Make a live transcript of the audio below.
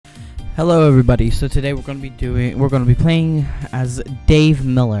Hello everybody, so today we're going to be playing as Dave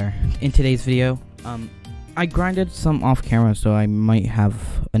Miller in today's video. I grinded some off camera, so I might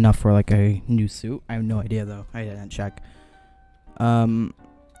have enough for like a new suit. I have no idea though, I didn't check. A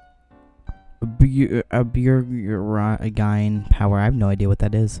Burgine power, I have no idea what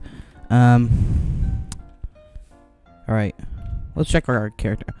that is. Alright, let's check our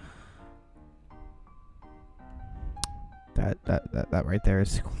character. That right there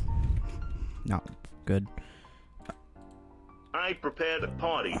is not good. I prepared a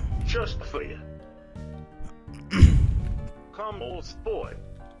party just for you. Come old sport.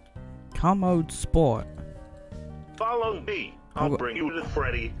 Come old sport. Follow me. I'll bring you to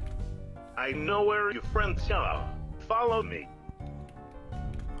Freddy. I know where your friends are. Follow me.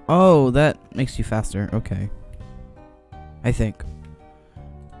 Oh, that makes you faster. Okay. I think.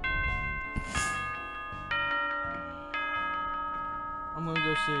 I'm gonna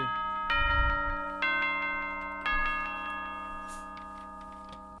go see.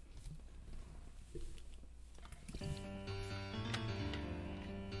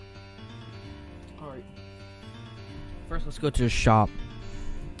 Alright. First, let's go to the shop.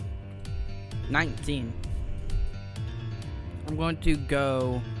 19. I'm going to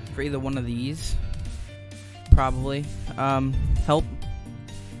go for either one of these. Probably. Help.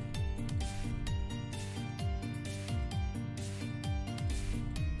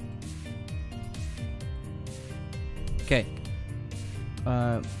 Okay.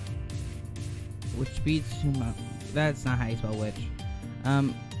 Which speeds that's not how you spell which.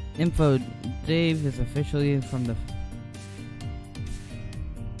 Info. Dave is officially from the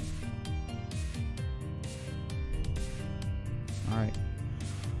Alright.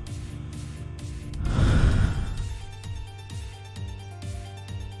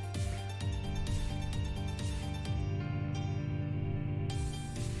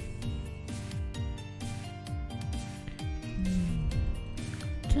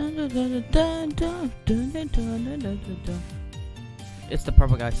 It's the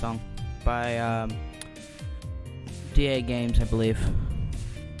Purple Guy song by DA Games, I believe.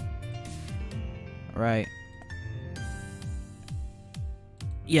 Right.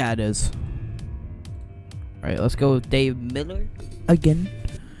 Yeah, it is. Alright, let's go with Dave Miller again.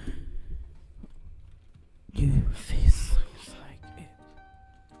 Your face looks like it.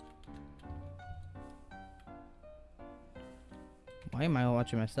 Why am I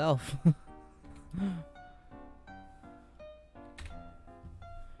watching myself?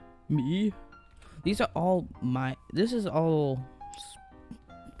 Me? These are all my. This is all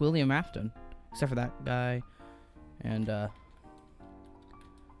William Afton, except for that guy, and that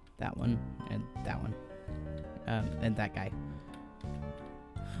one, and that one, and that guy.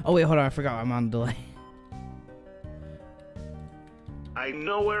 Oh wait, hold on, I forgot I'm on delay. I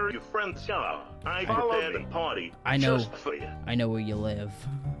know where your friends are. I prepared a party just for you. I know where you live.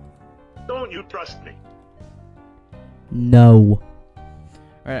 Don't you trust me? No.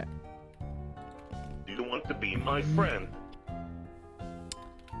 Alright. Do you want to be my friend?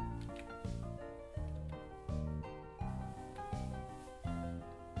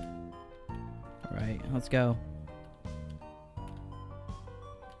 Alright, let's go.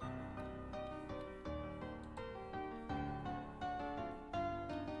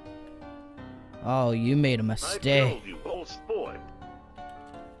 Oh, you made a mistake. I killed you, old sport.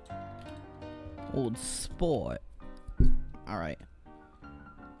 Old sport. Alright.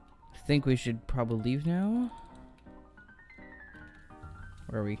 I think we should probably leave now.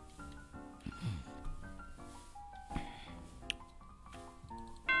 Where are we?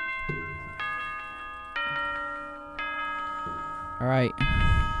 Alright.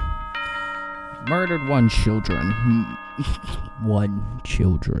 Murdered one children. One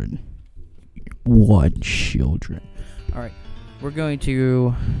children. Alright. We're going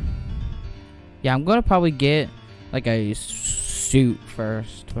to... Yeah, I'm going to probably get like a suit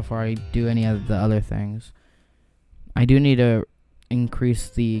first before I do any of the other things. I do need to increase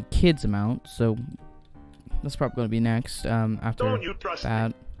the kids amount, so that's probably going to be next after Don't you trust that.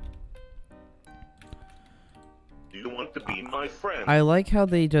 Me? Do you want to be my friend? I like how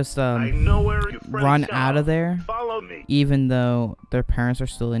they just I know where your friends run are. out of there. Follow me. Even though their parents are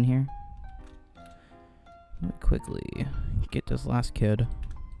still in here. Let me quickly get this last kid.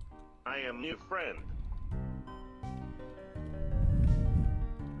 I am your friend.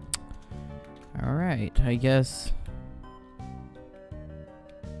 Alright, I guess.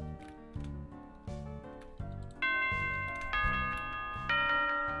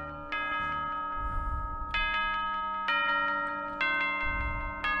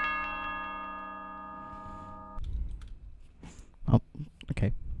 Oh,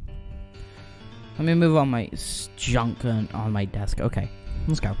 okay. Let me move all my junk on my desk. Okay,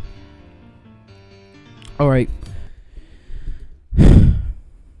 let's go. All right. All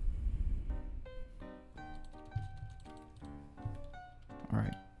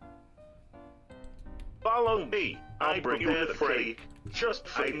right. Follow me. I bring you the Freddy. Just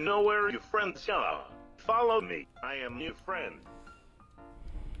I know where your friends are. Follow me. I am your friend.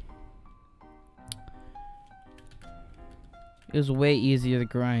 It was way easier to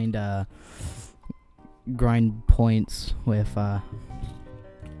grind points with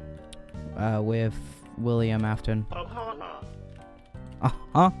William Afton.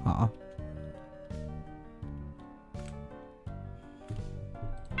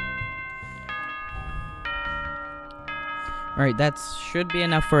 Alright, that should be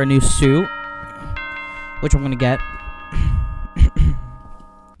enough for a new suit, which I'm gonna get.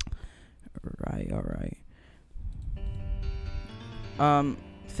 Alright.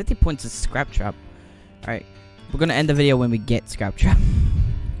 50 points is Scrap Trap. Alright, we're gonna end the video when we get Scrap Trap.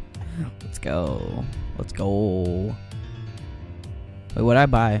 Let's go. Let's go. Wait, what'd I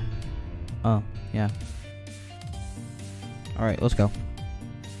buy? Oh, yeah. Alright, let's go.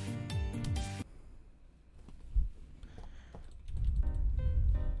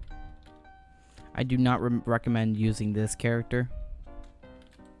 I do not recommend using this character.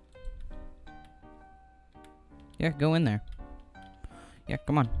 Yeah, go in there. Yeah,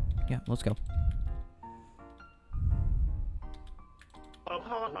 come on. Yeah, let's go.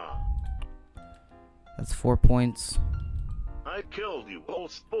 That's 4 points. I killed you,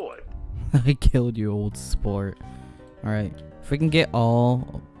 old sport. I killed you, old sport. Alright. If we can get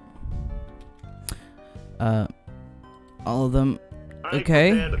all of them. Okay.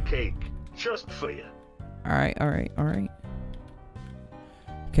 I prepared a cake just for you. Alright.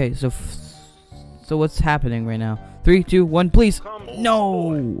 Okay, so what's happening right now? 3, 2, 1, please.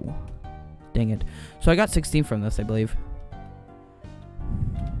 No. Dang it. So I got 16 from this, I believe.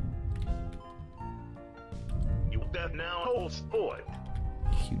 You dead now, old sport.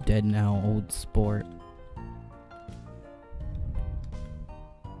 You dead now, old sport.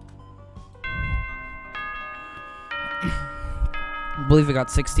 I believe I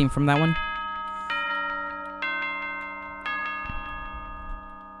got 16 from that one.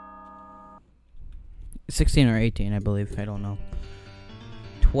 $16 or $18, I believe. I don't know.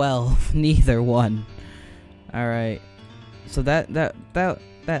 12, neither one. All right. So that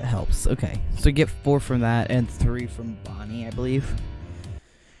helps. Okay. So get 4 from that and 3 from Bonnie, I believe.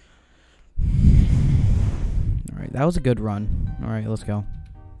 All right, that was a good run. All right, let's go.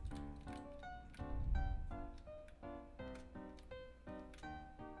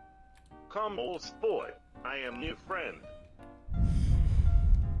 Come, old sport. I am your friend.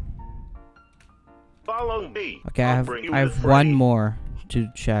 Follow me. Okay, I have one more to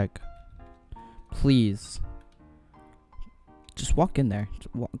check. Please. Just walk in there.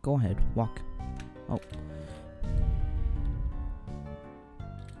 Go ahead. Walk. Oh.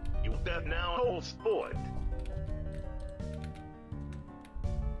 You dead now, old sport.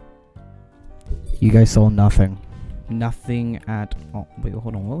 You guys saw nothing. Nothing at all. Wait,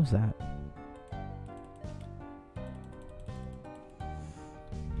 hold on. What was that?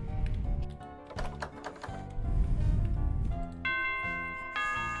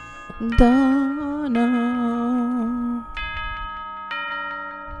 Donna.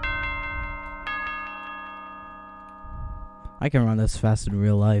 I can run this fast in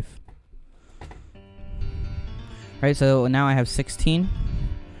real life. Alright, so now I have 16.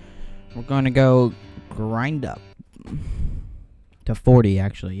 We're going to go grind up to 40,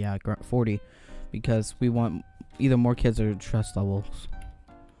 actually. Yeah, 40. Because we want either more kids or trust levels.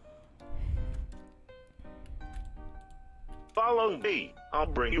 Follow me. I'll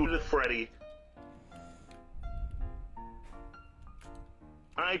bring you to Freddy.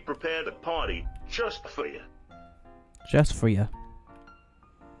 I prepared a party just for you. Just for you.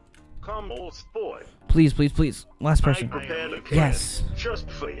 Come, old sport. Please, please, please. Last person. I prepared a cake Yes. just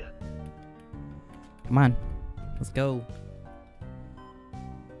for you. Come on. Let's go.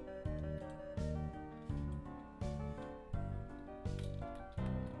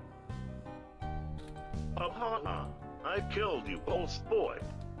 I killed you, old sport.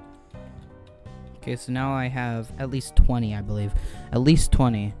 Okay, so now I have at least 20, I believe. At least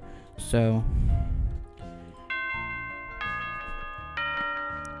 20. So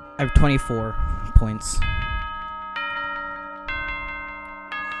I have 24 points.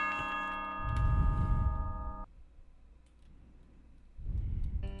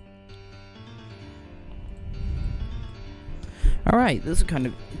 All right, this is kind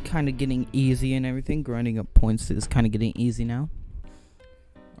of getting easy and everything. Grinding up points is kind of getting easy now.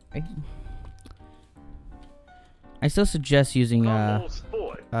 All right. I still suggest using Come, old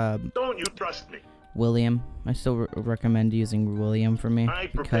sport. Don't you trust me? William. I still recommend using William for me I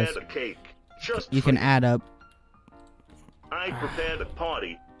because prepared a cake just you for can you. add up. I prepared a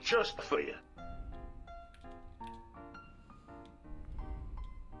party just for you.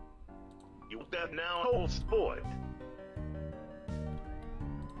 You that now, old sport.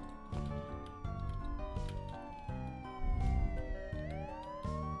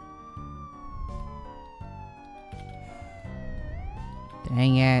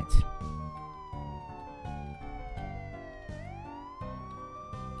 Dang it.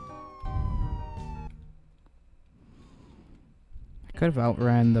 I could have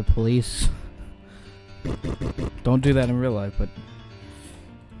outran the police. Don't do that in real life, but...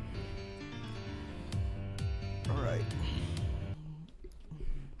 Alright.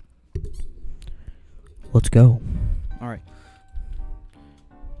 Let's go. Alright.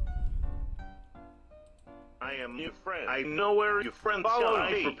 I am your friend. I know where your friends are.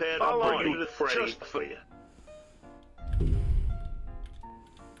 I prepared a party just for you.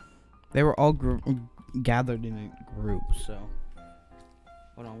 They were all gathered in a group, so...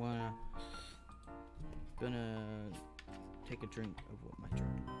 Hold on, gonna take a drink of what my drink.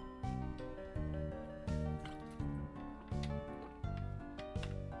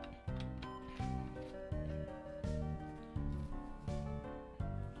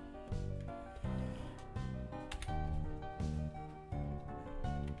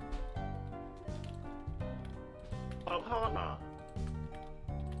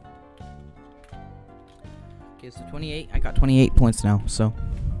 Okay, so 28. I got 28 points now, so.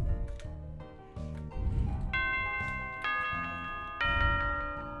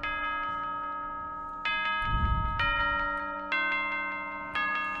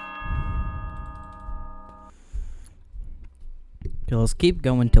 Okay, let's keep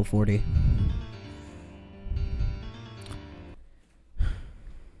going till 40.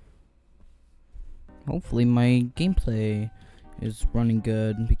 Hopefully my gameplay is running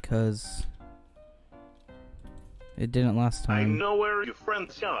good because it didn't last I time. know where your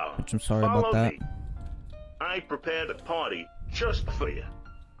friends are. Which I'm sorry about that. Me. I prepared a party just for you.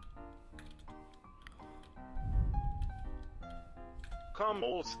 Come,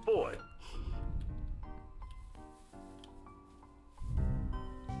 old sport.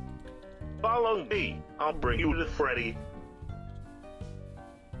 Follow me. I'll bring you to Freddy.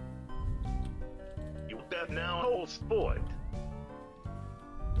 You that now, old sport.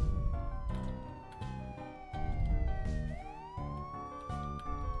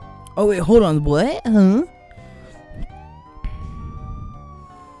 Oh wait, hold on. What? Huh?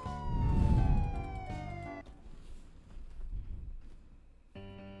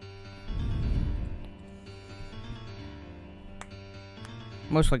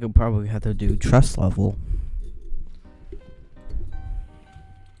 Most likely probably have to do trust level.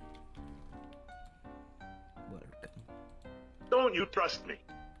 Don't you trust me?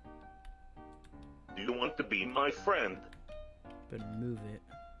 Do you want to be my friend? Better move it.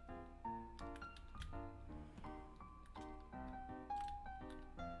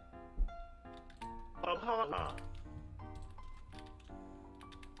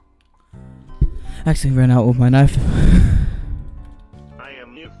 Actually ran out with my knife. I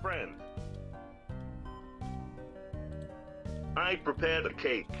am your friend. I prepared a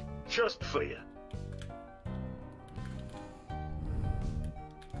cake just for you.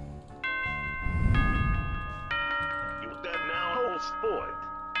 You dead now, old sport.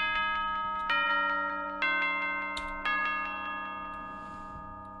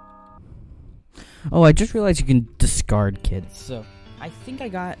 Oh, I just realized you can discard kids. So, I think I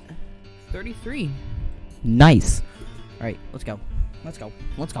got 33. Nice. Alright, let's go. Let's go.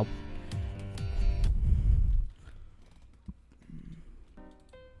 Let's go.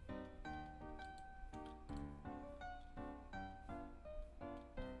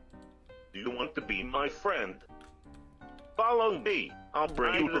 Do you want to be my friend? Follow me. I'll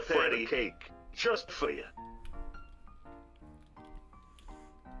bring you the Freddy cake just for you.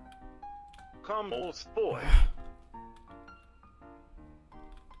 Come, old sport.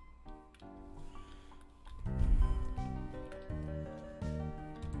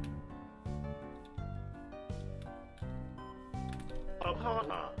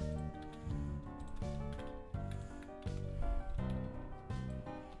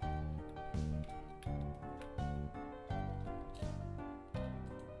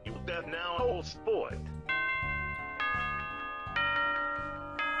 You dead now, old sport.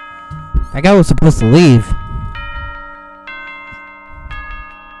 That guy was supposed to leave.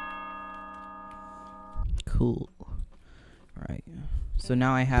 Cool. Alright. So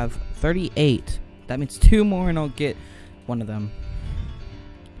now I have 38,000 That means 2 more and I'll get one of them.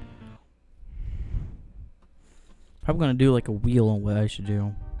 Probably gonna do like a wheel on what I should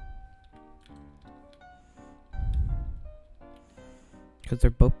do. Because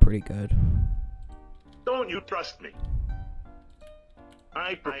they're both pretty good. Don't you trust me?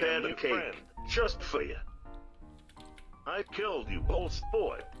 I prepared a cake just for you. I killed you, old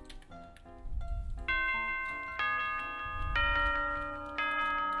sport.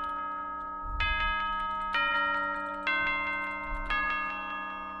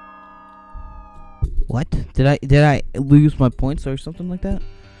 What? Did I lose my points or something like that?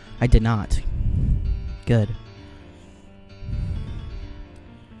 I did not. Good.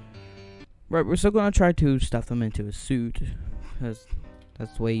 Right, we're still gonna try to stuff them into a suit, because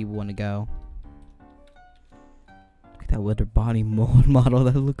that's the way you want to go. Look at that with their body mold model.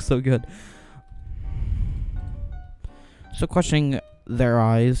 That looks so good. So questioning their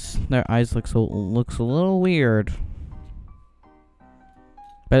eyes. Their eyes looks a little weird.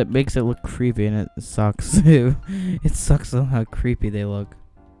 But it makes it look creepy, and it sucks. It sucks on how creepy they look.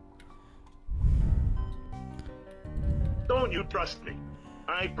 Don't you trust me?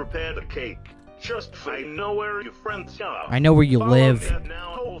 I prepared a cake just for you. I know where your friends are. I know where you live. Follow me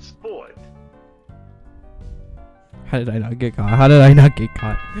now, old sport. How did I not get caught? How did I not get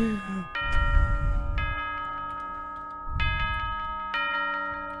caught?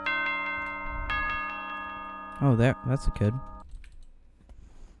 Oh, that's a kid.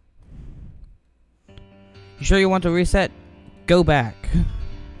 You sure you want to reset? Go back.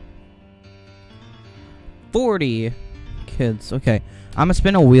 40 kids. Okay. I'm gonna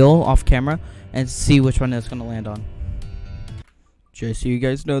spin a wheel off camera and see which one it's gonna land on. Just so you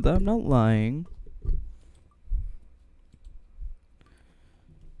guys know that I'm not lying.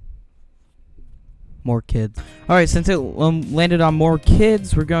 More kids. Alright, since it landed on more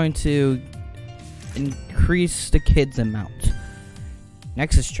kids, we're going to increase the kids amount.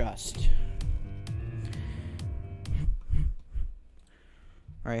 Next is trust.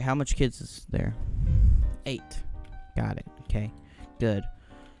 Alright, how much kids is there? 8. Got it. Okay. Good.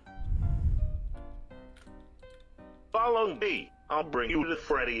 Follow me. I'll bring you to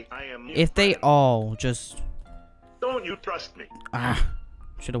Freddy. I am your If they friend. all just... Don't you trust me?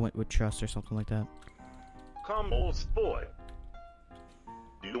 Should have went with trust or something like that. Come, old sport.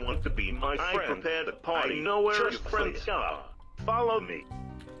 Do you want to be my friend? I prepared a party. I know where your friends are. Follow me.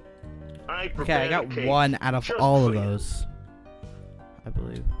 I prepared Okay, I got a cake 1 out of just all of for you. those. I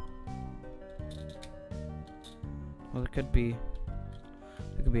believe. Well, there could be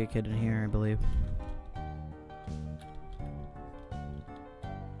a kid in here, I believe.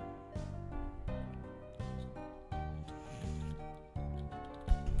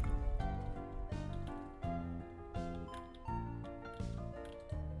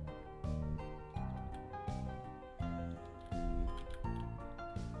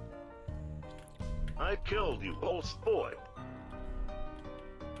 I killed you, old sport.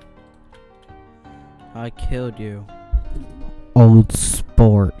 I killed you. Old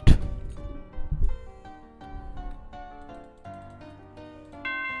sport.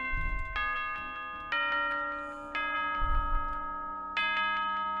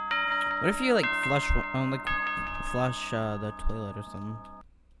 What if you like flush the toilet or something?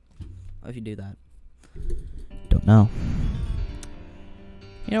 What if you do that? Don't know.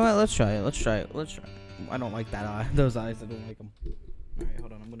 You know what? Let's try it. Let's try it. Let's try it. I don't like that eye. Those eyes. I don't like them. All right,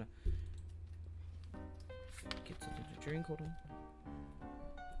 hold on. I'm gonna get something to drink. Hold on.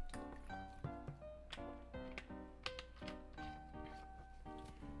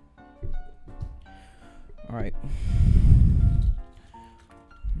 All right.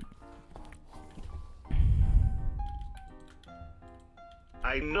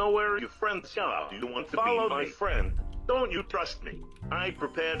 I know where your friends are. Do you want to be my friend? Don't you trust me? I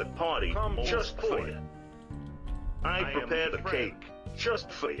prepared a party just for you. I prepared a cake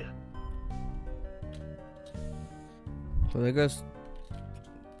just for you. So there goes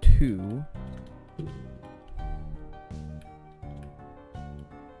 2.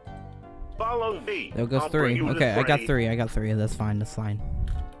 Follow me. There goes I'll bring 3. you to Okay, I got Freddy. 3. I got 3. That's fine. That's fine.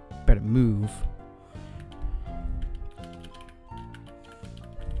 Better move.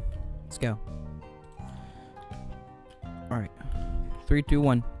 Let's go. All right. 3, 2,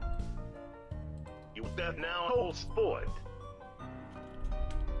 1. You dead now, old sport.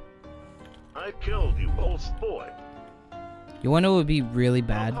 I killed you, old sport. You want to know what would be really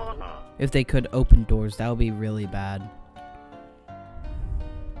bad? If they could open doors, that would be really bad.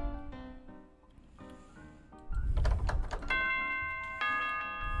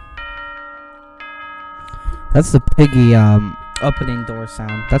 That's the piggy opening door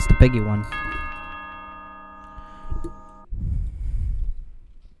sound. That's the piggy one.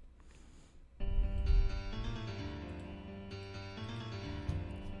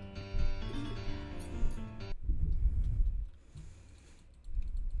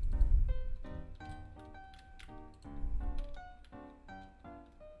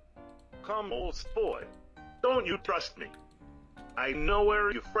 Come, old sport. Don't you trust me? I know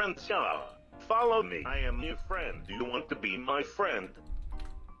where your friends are. Follow me. I am your friend. Do you want to be my friend?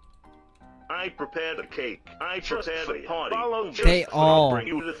 I prepared a cake. I prepared a party. Follow me. They all. I'll bring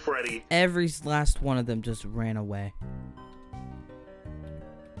you to Freddy. Every last one of them just ran away.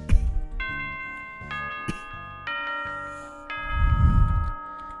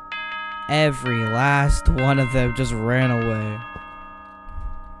 Every last one of them just ran away.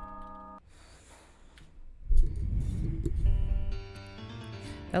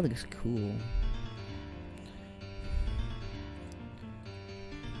 That looks cool.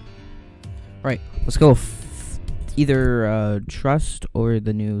 Right, let's go either trust or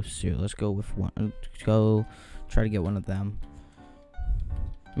the new suit. Let's go with one. Let's go try to get one of them.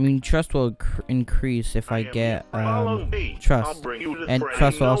 I mean, trust will increase if I get trust, and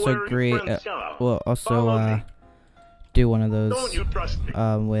trust will also will also do one of those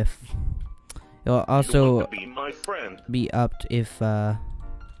with. It will also be upped if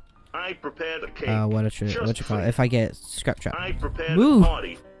I prepared a cake. what you call it? If I get scrap trap. I prepared Move. a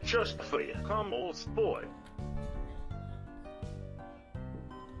party just for you. Come, old sport.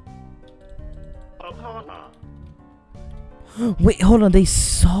 Wait, hold on. They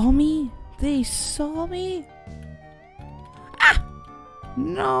saw me? They saw me? Ah!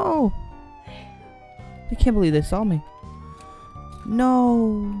 No! I can't believe they saw me.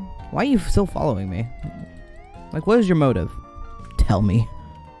 No. Why are you still following me? Like, what is your motive? Tell me.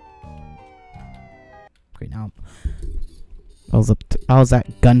 Great, now I was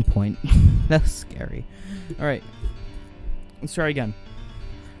at gunpoint. That's scary. Alright. Let's try again.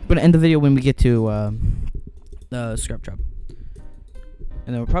 I'm gonna end the video when we get to the scrap trap.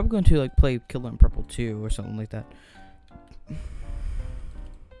 And then we're probably going to like play Killer in Purple 2 or something like that.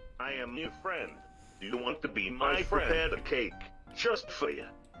 I am your friend. Do you want to be my friend? I prepared a cake just for you.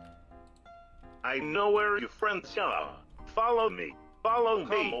 I know where your friends are. Follow me. Follow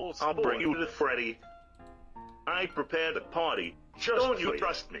me. I'll bring you to Freddy. I prepared a party just for you. Don't you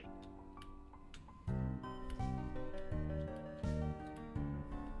trust me?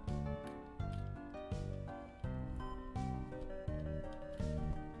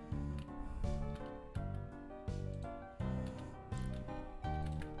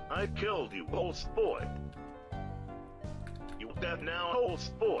 I killed you, old sport. You dead now, old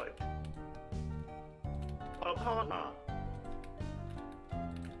sport.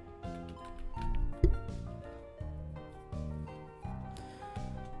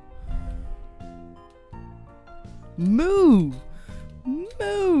 Move!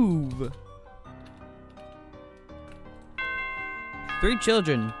 Move! 3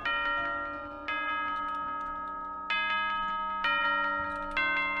 children.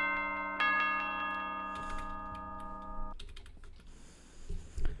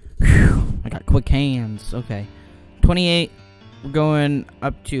 I got quick hands. Okay. 28. We're going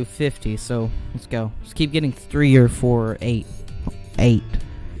up to 50, so let's go. Let's keep getting 3 or 4 or 8. 8.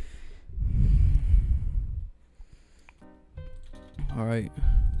 Alright.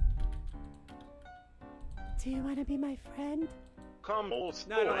 Do you want to be my friend? Come, old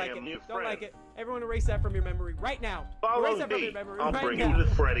sport. No, I don't like it. Don't like it. Everyone erase that from your memory right now. Follow erase that from me. your memory I'll right bring now. you to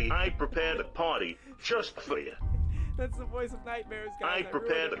Freddy. I prepared a party just for you. That's the voice of nightmares, guys. I ruined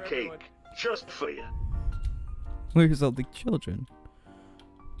prepared it a for cake everyone. just for you. Where's all the children?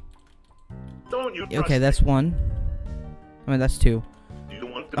 Don't you trust Okay, that's me? 1. I mean, that's 2. Do you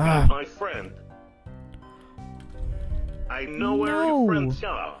want to be my friend? I know where your friends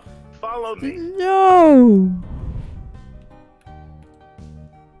are. Follow me. No!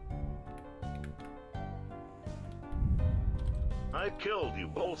 I killed you,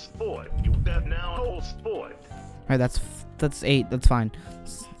 old sport. You dead now, old sport. Alright, that's 8. That's fine.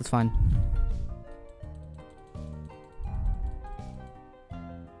 That's fine.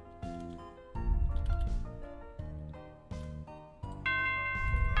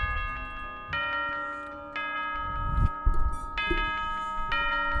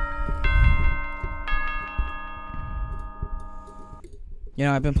 You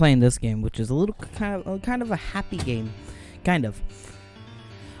know, I've been playing this game, which is a little kind of a happy game, kind of.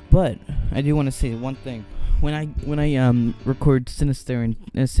 But I do want to say one thing: when I record Sinister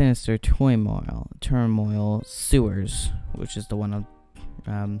Turmoil Sewers, which is the one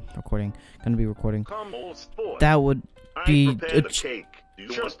I'm gonna be recording, Come, old sport. that would be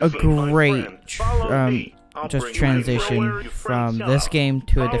a great just transition from this game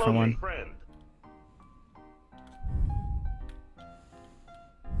to a different one.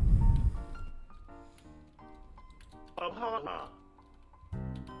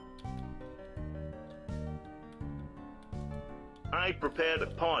 I prepared a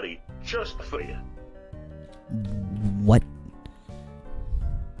party just for you. What?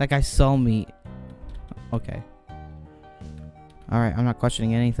 That guy saw me. Okay. Alright, I'm not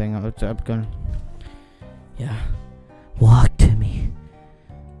questioning anything. I'm gonna... Yeah. Walk to me.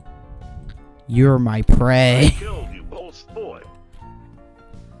 You're my I prey. killed you, old boy.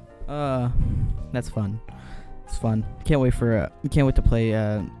 That's fun. It's fun. Can't wait to play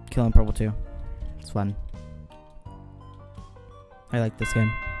Killing Purple 2. It's fun. I like this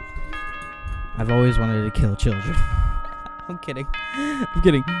game. I've always wanted to kill children. I'm kidding. I'm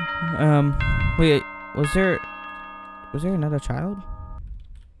kidding. Wait, was there another child?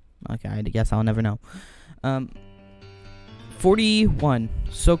 Okay, I guess I'll never know. 41.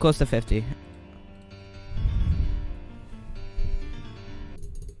 So close to 50.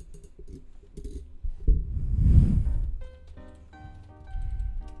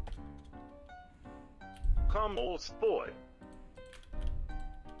 Come, old boy.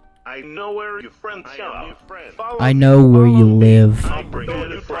 I know where your friends are. Follow I me, know where follow you me. live. I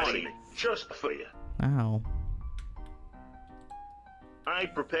prepared a party just for you. Ow. I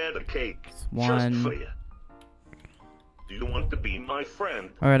prepared a cake One. just for you. Do you want to be my friend?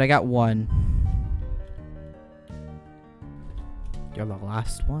 Alright, I got one. You're the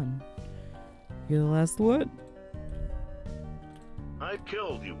last one. You're the last one. I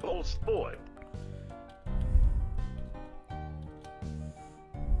killed you, old boy.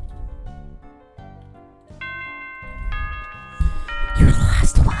 You're the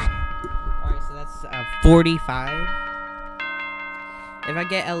last one. Alright, so that's 45. If I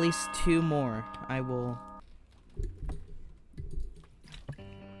get at least 2 more, I will...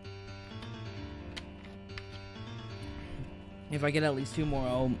 If I get at least 2 more,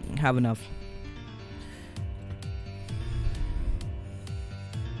 I'll have enough.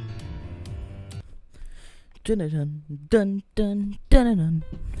 Dun dun dun dun dun dun.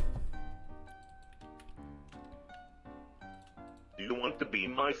 Do you want to be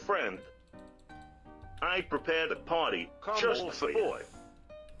my friend? I prepared a party just for you.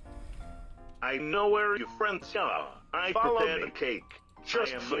 I know where your friends are. I prepared a cake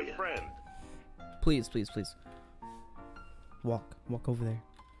just for you. Please, please, please. Walk over there.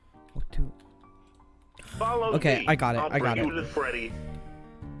 Walk to. Follow Okay, me. I got it. I'll I got bring it. you to Freddy.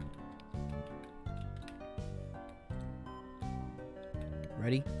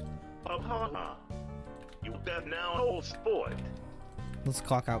 Ready? You dead now, old sport. Let's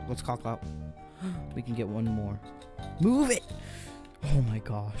clock out. Let's clock out. We can get one more. Move it! Oh my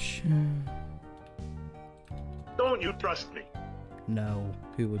gosh. Don't you trust me? No.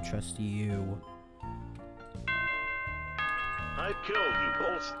 Who would trust you? I killed you,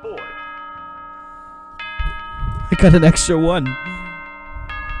 old sport. I got an extra one.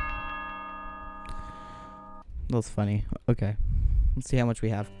 That's funny. Okay. Let's see how much we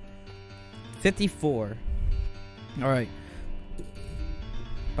have. 54. Alright.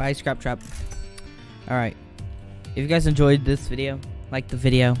 Bye, Scrap Trap. Alright. If you guys enjoyed this video, like the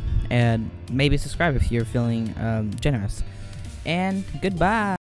video, and maybe subscribe if you're feeling generous. And goodbye.